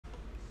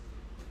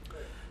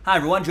Hi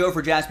everyone, Joe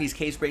for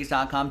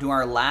jaspyscasebreaks.com doing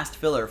our last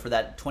filler for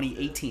that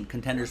 2018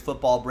 Contenders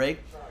football break.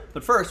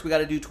 But first, we got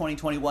to do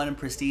 2021 and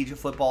Prestige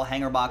football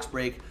hanger box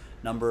break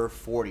number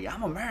 40.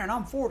 I'm a man,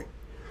 I'm 40.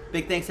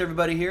 Big thanks to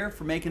everybody here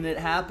for making it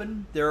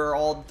happen. There are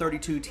all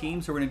 32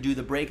 teams, so we're going to do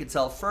the break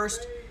itself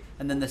first,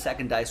 and then the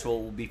second dice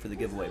roll will be for the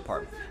giveaway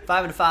part.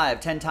 5 and 5,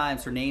 10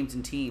 times for names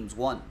and teams.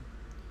 1,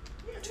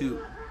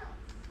 2,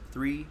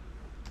 3,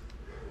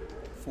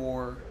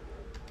 4,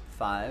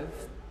 5,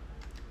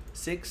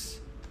 6,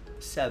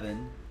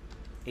 7,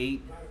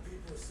 8,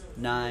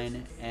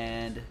 9,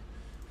 and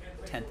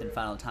 10th and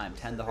final time.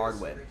 10 the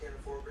hard way.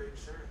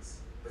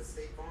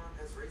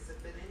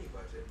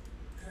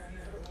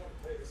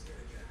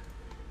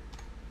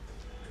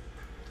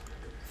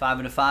 Five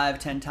and a 5,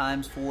 10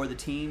 times for the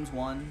teams.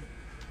 1,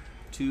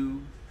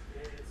 2,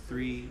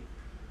 3,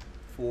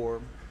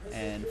 4,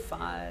 and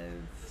 5,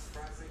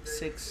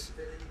 6,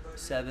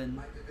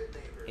 7,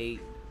 8,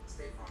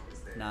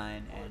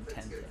 9, and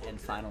 10th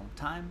and final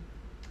time.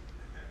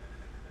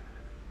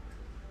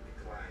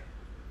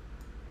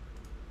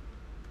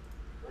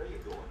 Where are you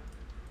going?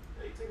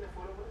 Are you taking a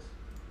photo of us?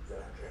 Is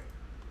that okay?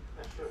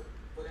 That's true.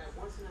 For that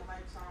once in a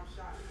lifetime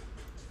shot.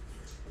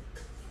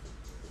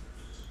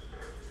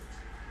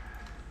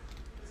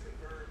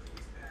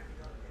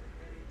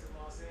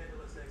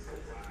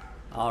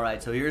 All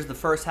right, so here's the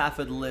first half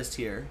of the list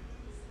here,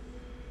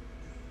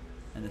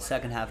 and the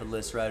second half of the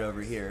list right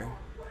over here.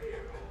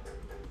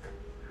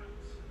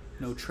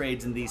 No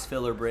trades in these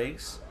filler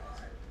breaks.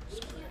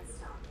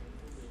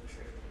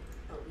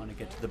 I want to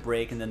get to the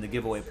break and then the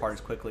giveaway part as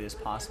quickly as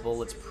possible.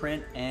 Let's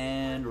print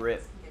and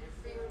rip.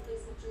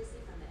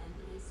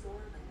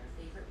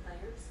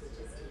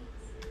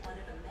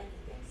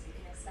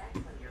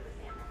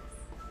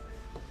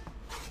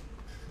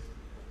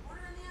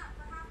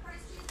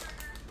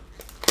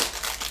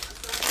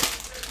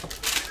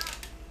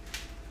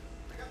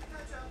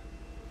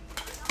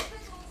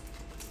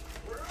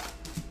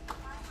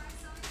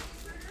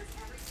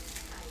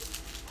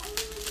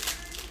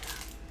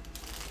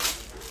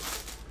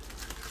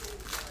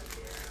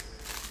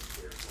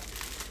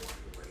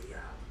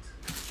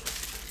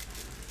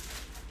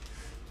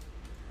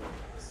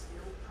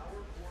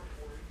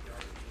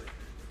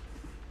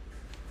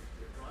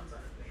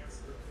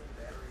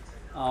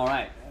 All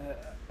right,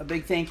 a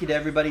big thank you to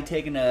everybody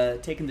taking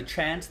the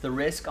chance, the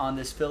risk on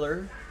this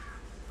filler.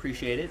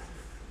 Appreciate it.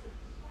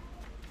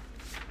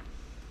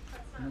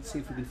 And let's see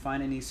if we can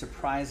find any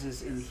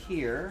surprises in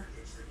here.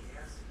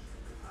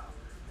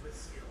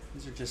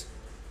 These are just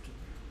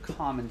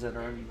commons that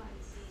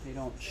they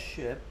don't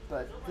ship,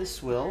 but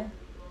this will.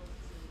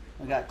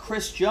 I got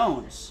Chris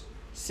Jones,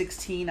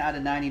 16 out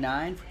of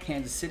 99 for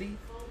Kansas City.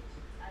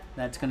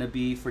 That's going to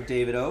be for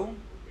David O.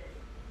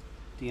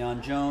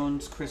 Deion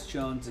Jones, Chris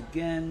Jones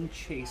again,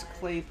 Chase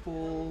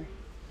Claypool,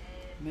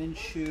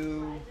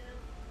 Minshew,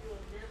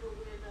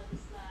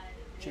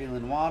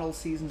 Jalen Waddle,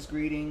 season's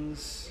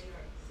greetings,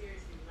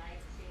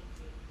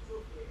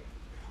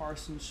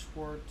 Carson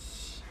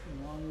Schwartz,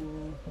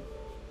 All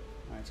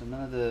right, so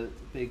none of the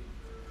big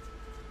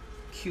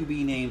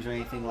QB names or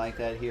anything like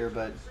that here,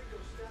 but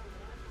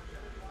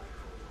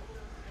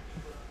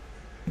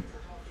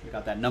we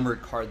got that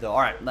numbered card though.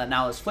 All right,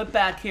 now let's flip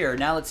back here.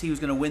 Now let's see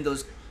who's going to win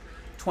those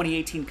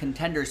 2018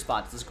 contender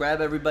spots. Let's grab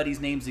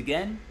everybody's names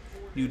again.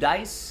 New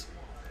dice,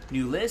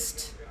 new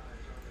list,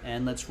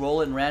 and let's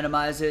roll it and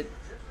randomize it.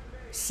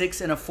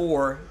 6 and a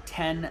 4,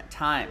 10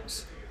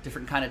 times.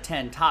 Different kind of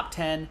 10. Top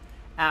 10,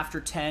 after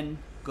 10.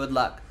 Good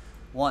luck.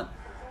 1,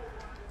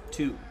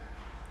 2,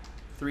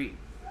 3,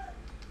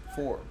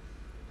 4,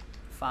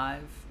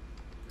 5,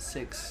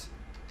 6,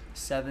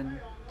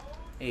 7,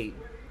 8,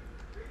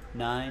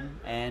 9,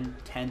 and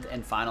 10th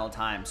and final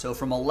time. So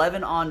from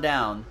 11 on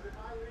down.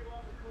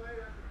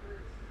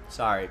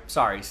 Sorry,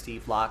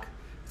 Steve Locke.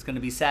 It's going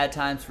to be sad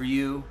times for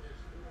you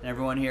and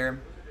everyone here.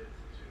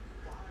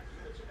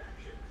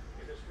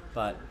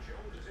 But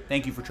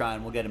thank you for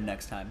trying. We'll get him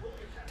next time.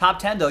 Top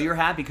 10, though, you're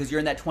happy because you're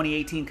in that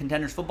 2018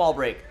 Contenders football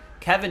break.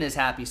 Kevin is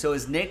happy. So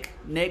is Nick,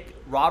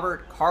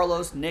 Robert,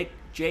 Carlos, Nick,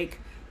 Jake,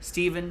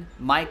 Steven,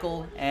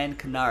 Michael, and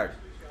Kennard.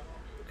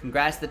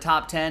 Congrats to the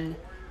top 10.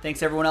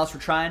 Thanks everyone else for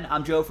trying.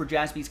 I'm Joe for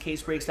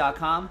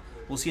jaspyscasebreaks.com.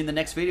 We'll see you in the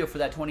next video for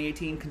that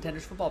 2018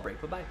 Contenders football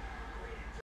break. Bye-bye.